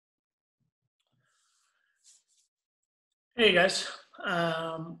Hey guys,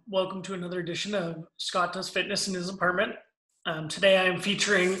 welcome to another edition of Scott Does Fitness in His Apartment. Today I am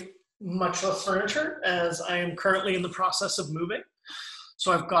featuring much less furniture as I am currently in the process of moving.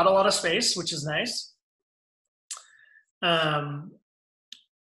 So I've got a lot of space, which is nice.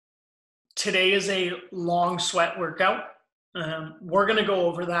 Today is a long sweat workout. We're gonna go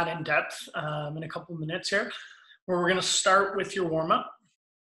over that in depth in a couple of minutes here, where we're gonna start with your warm-up.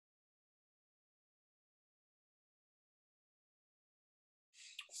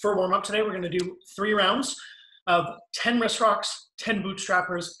 For warm-up today, we're going to do 3 rounds of 10 wrist rocks, 10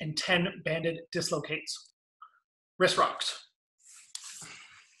 bootstrappers, and 10 banded dislocates. Wrist rocks.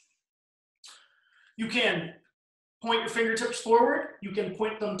 You can point your fingertips forward, you can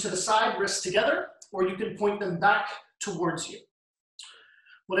point them to the side, wrists together, or you can point them back towards you.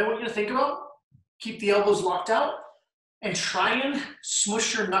 What I want you to think about, keep the elbows locked out, and try and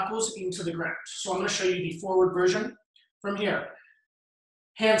smush your knuckles into the ground. So I'm going to show you the forward version from here.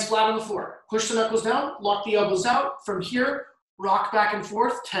 Hands flat on the floor. Push the knuckles down, lock the elbows out. From here, rock back and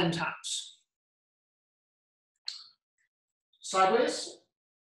forth 10 times. Sideways,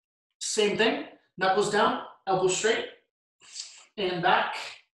 same thing. Knuckles down, elbows straight, and back.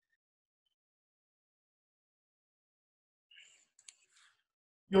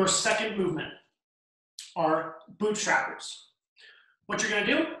 Your second movement are bootstrappers. What you're going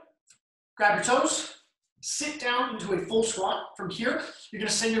to do, grab your toes, sit down into a full squat. From here, you're going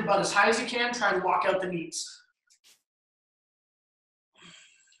to send your butt as high as you can, try to lock out the knees.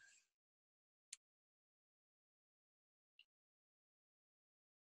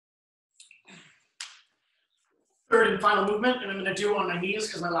 Third and final movement, and I'm going to do it on my knees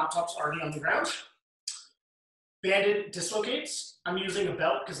because my laptop's already on the ground. Banded dislocates. I'm using a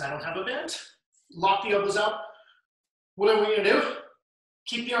belt because I don't have a band. Lock the elbows out. What am I going to do?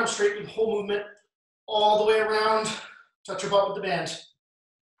 Keep the arms straight in the whole movement, all the way around, touch your butt with the band.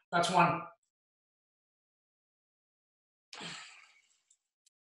 That's 1.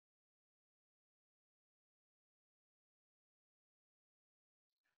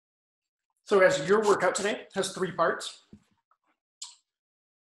 So guys, your workout today has 3 parts.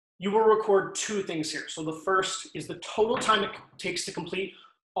 You will record 2 things here. So the first is the total time it takes to complete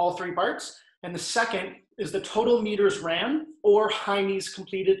all 3 parts. And the second is the total meters ran or high knees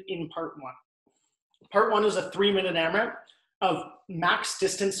completed in part 1. Part 1 is a 3-minute AMRAP of max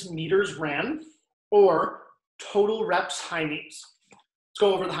distance meters ran or total reps high knees. Let's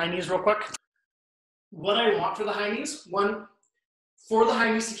go over the high knees real quick. What I want for the high knees, for the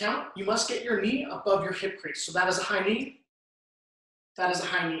high knees to count, you must get your knee above your hip crease. So that is a high knee. That is a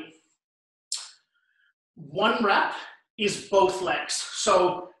high knee. 1 rep is both legs.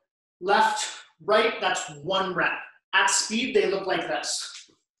 So left, right, that's 1 rep. At speed, they look like this.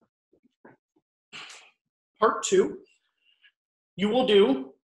 Part 2, you will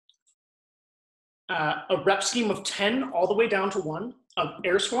do a rep scheme of 10 all the way down to 1 of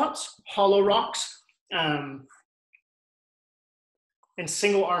air squats, hollow rocks, and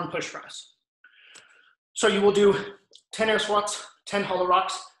single arm push press. So you will do 10 air squats, 10 hollow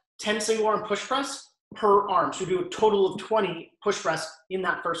rocks, 10 single arm push press per arm. So you do a total of 20 push press in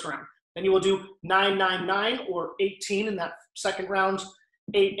that first round. Then you will do 9, 9, 9 or 18 in that second round.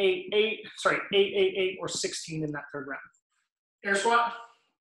 8, 8, 8, sorry, 8, 8, 8, or 16 in that third round. Air squat,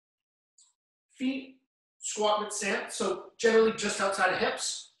 feet, squat with stance, so generally just outside of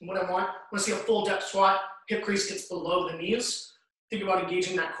hips. And what I want to see a full depth squat, hip crease gets below the knees. Think about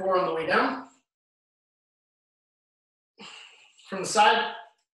engaging that core on the way down. From the side.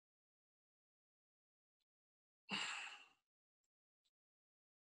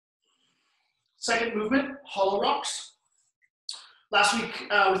 Second movement, hollow rocks. Last week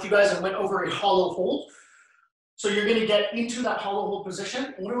with you guys, I went over a hollow hold. So you're going to get into that hollow hold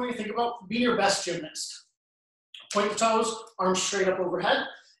position. And what do we think about? Be your best gymnast. Point the toes, arms straight up overhead.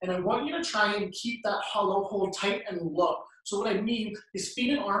 And I want you to try and keep that hollow hold tight and low. So what I mean is feet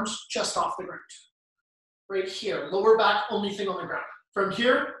and arms just off the ground. Right here, lower back, only thing on the ground. From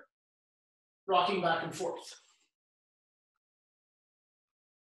here, rocking back and forth.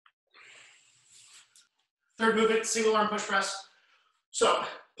 Third movement, single arm push press. So,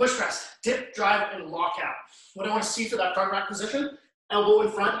 push press, dip, drive, and lock out. What I want to see for that front rack position, elbow in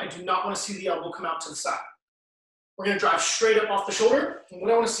front, I do not want to see the elbow come out to the side. We're going to drive straight up off the shoulder. And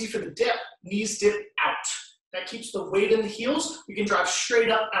what I want to see for the dip, knees dip out. That keeps the weight in the heels. We can drive straight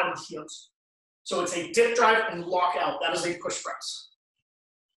up out of the heels. So it's a dip, drive, and lock out. That is a push press.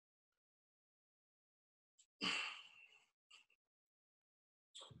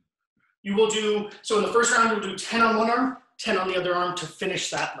 You will do, so in the first round, you'll do 10 on one arm, 10 on the other arm to finish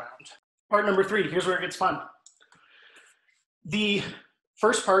that round. Part number 3, here's where it gets fun. The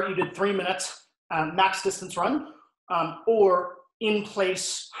first part, you did 3 minutes max distance run or in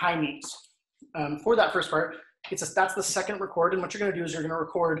place high knees. For that first part, that's the second record, and what you're going to do is you're going to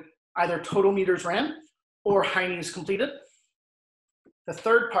record either total meters ran or high knees completed. The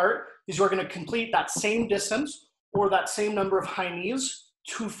third part is you're going to complete that same distance or that same number of high knees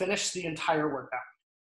to finish the entire workout.